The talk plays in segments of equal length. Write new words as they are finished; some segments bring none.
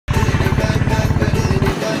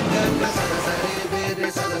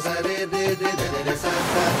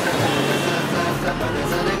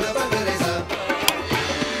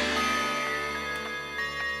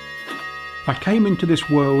I came into this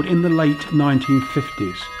world in the late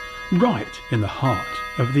 1950s, right in the heart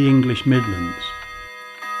of the English Midlands.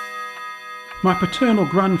 My paternal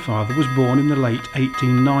grandfather was born in the late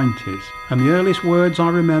 1890s, and the earliest words I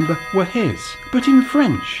remember were his, but in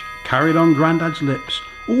French, carried on Grandad's lips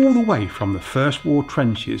all the way from the First War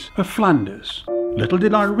trenches of Flanders. Little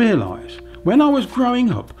did I realise, when I was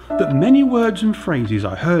growing up, that many words and phrases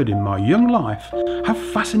I heard in my young life have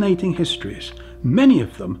fascinating histories, many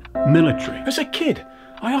of them military. As a kid,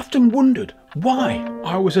 I often wondered why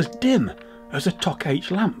I was as dim as a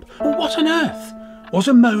Tok-H lamp, and what on earth was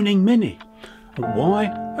a moaning Minnie, and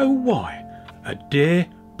why, oh why, a dear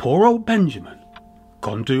poor old Benjamin,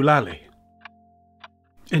 Gone Deolali.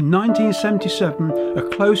 In 1977, a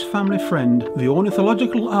close family friend, the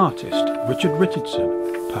ornithological artist Richard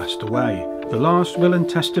Richardson, passed away. The last will and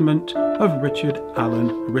testament of Richard Allen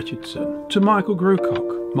Richardson. To Michael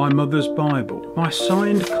Grucock, my mother's Bible, my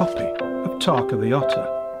signed copy of Tarka the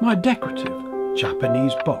Otter, my decorative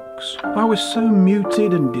Japanese box. I was so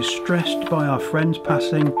muted and distressed by our friend's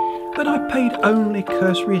passing that I paid only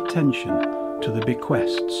cursory attention to the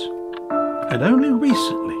bequests. And only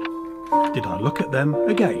recently did I look at them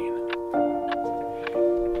again.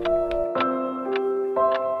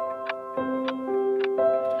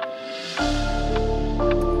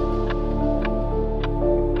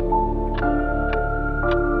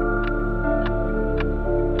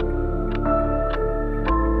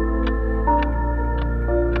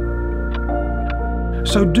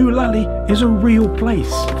 So Deolali is a real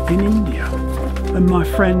place in India, and my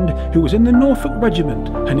friend who was in the Norfolk Regiment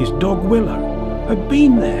and his dog Willow had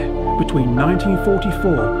been there between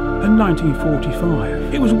 1944 and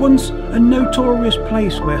 1945. It was once a notorious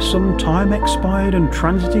place where some time expired and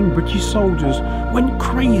transiting British soldiers went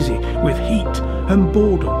crazy with heat and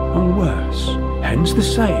boredom and worse. Hence the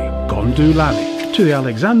saying, Gone Deolali. To the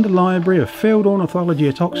Alexander Library of Field Ornithology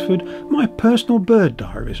at Oxford, my personal bird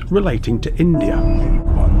diaries relating to India.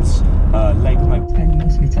 Once, late night. And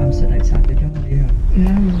most of the time, so outside the door, yeah.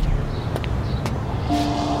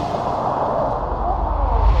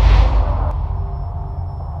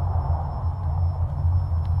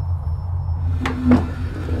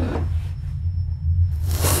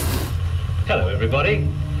 Hello everybody.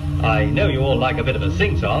 I know you all like a bit of a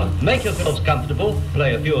sing-song. Make yourselves comfortable,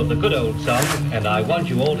 play a few of the good old songs, and I want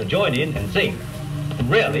you all to join in and sing.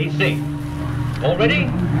 Really sing. All ready?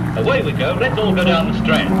 Away we go. Let's all go down the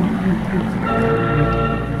Strand.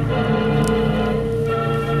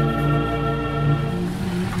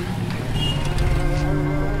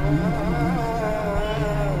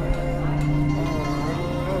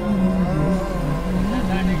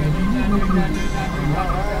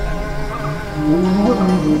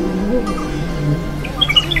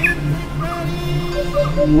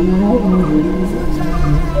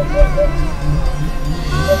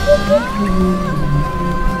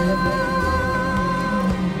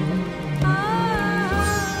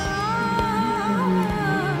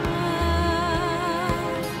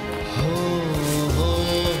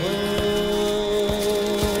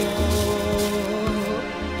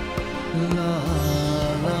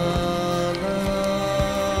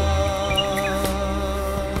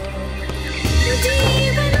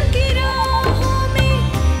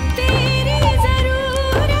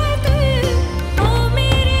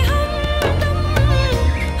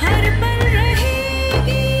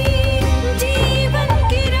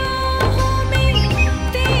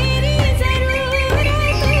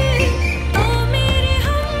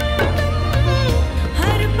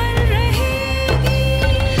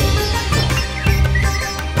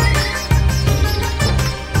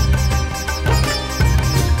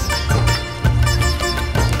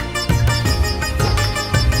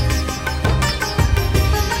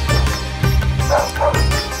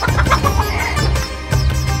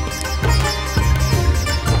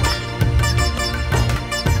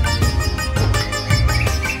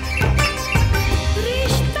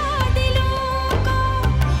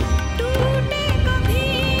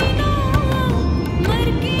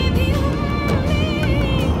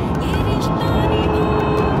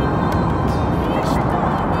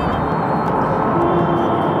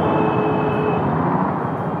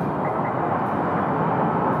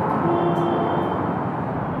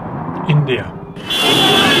 India.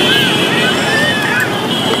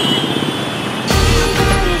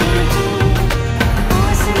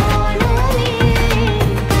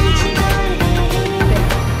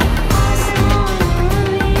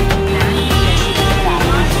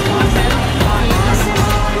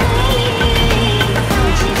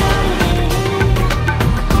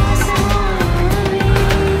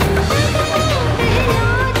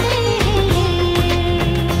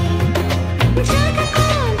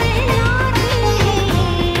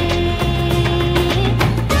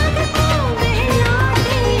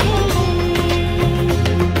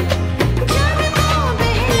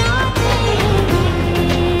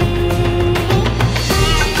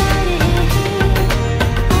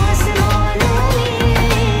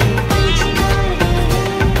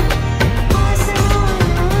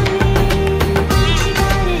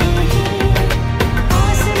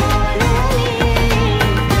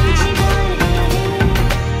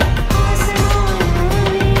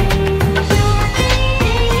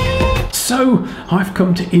 So I've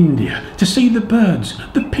come to India to see the birds,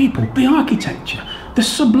 the people, the architecture, the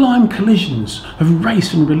sublime collisions of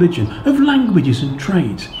race and religion, of languages and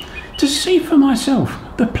trades, to see for myself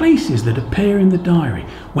the places that appear in the diary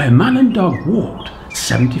where man and dog walked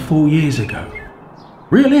 74 years ago.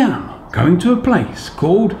 Really am going to a place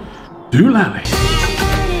called Deolali.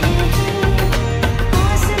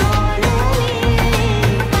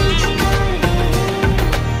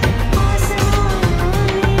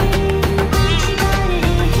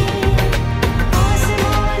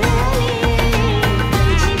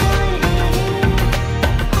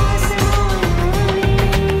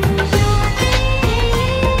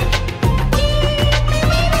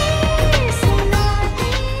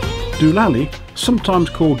 Deolali, sometimes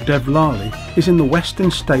called Deolali, is in the western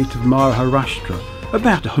state of Maharashtra,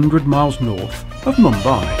 about 100 miles north of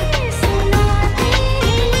Mumbai.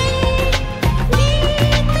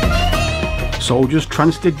 Soldiers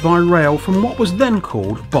transited by rail from what was then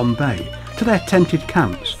called Bombay to their tented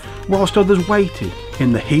camps, whilst others waited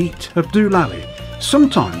in the heat of Deolali,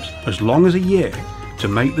 sometimes as long as a year, to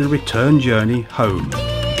make the return journey home.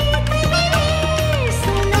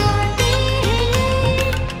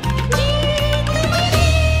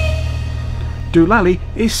 Deolali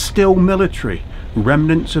is still military.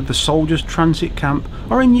 Remnants of the soldiers' transit camp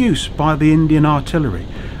are in use by the Indian artillery,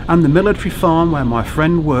 and the military farm where my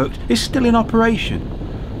friend worked is still in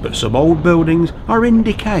operation. But some old buildings are in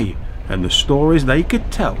decay, and the stories they could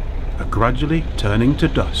tell are gradually turning to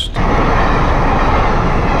dust.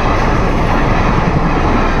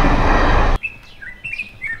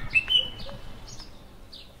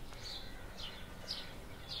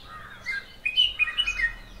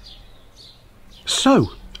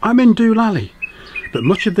 So, I'm in Deolali, but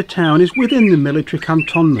much of the town is within the military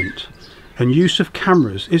cantonment, and use of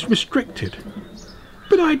cameras is restricted.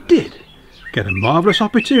 But I did get a marvellous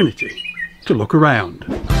opportunity to look around.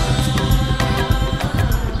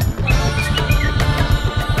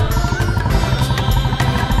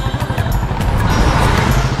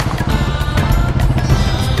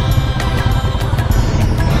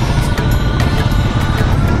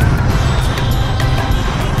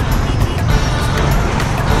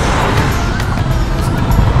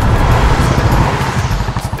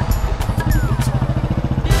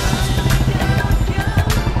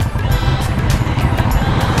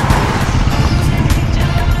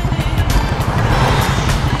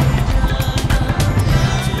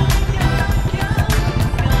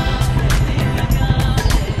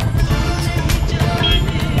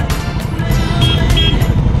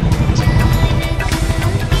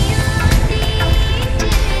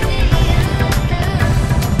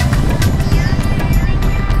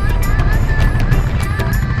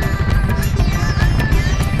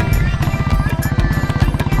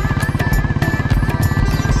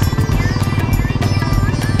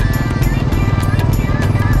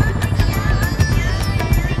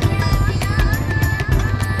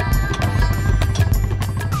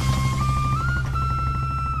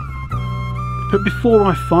 But before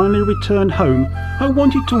I finally returned home, I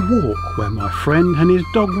wanted to walk where my friend and his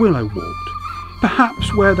dog Willow walked,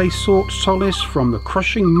 perhaps where they sought solace from the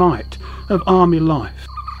crushing might of army life,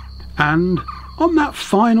 and on that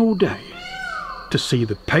final day, to see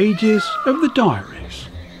the pages of the diaries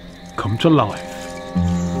come to life.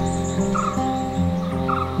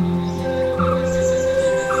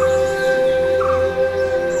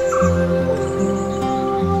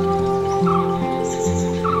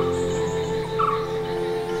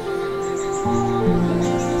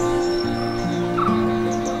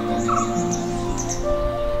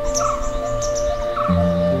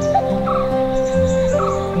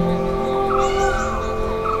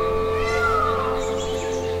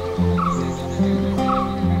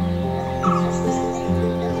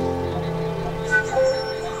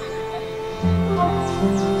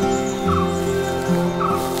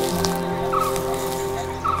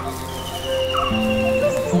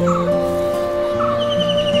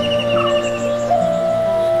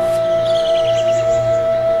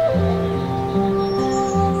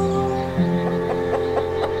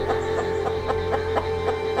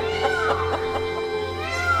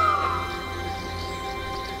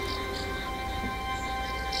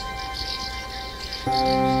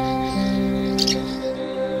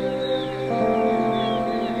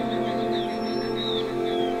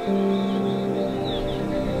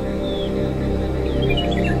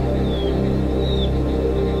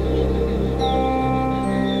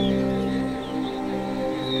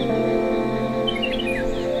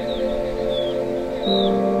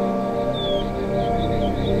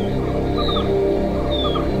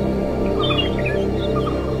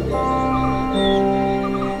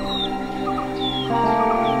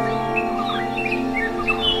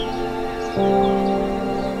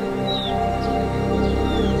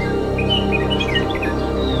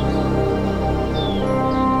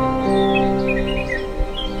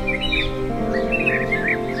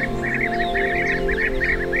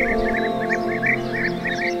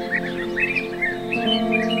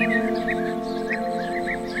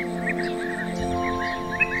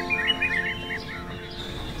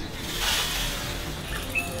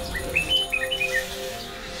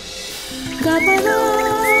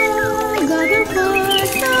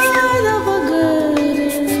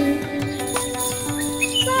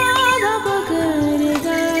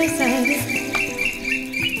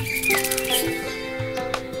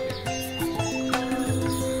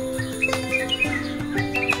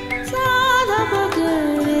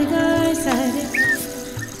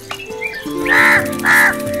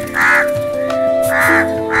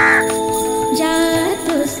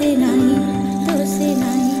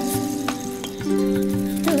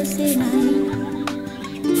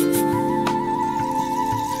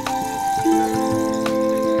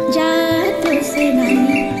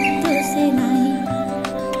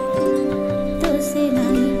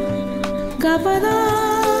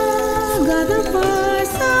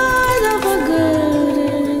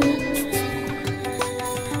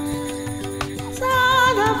 Sa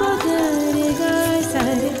da ba ga re ga sa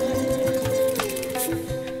re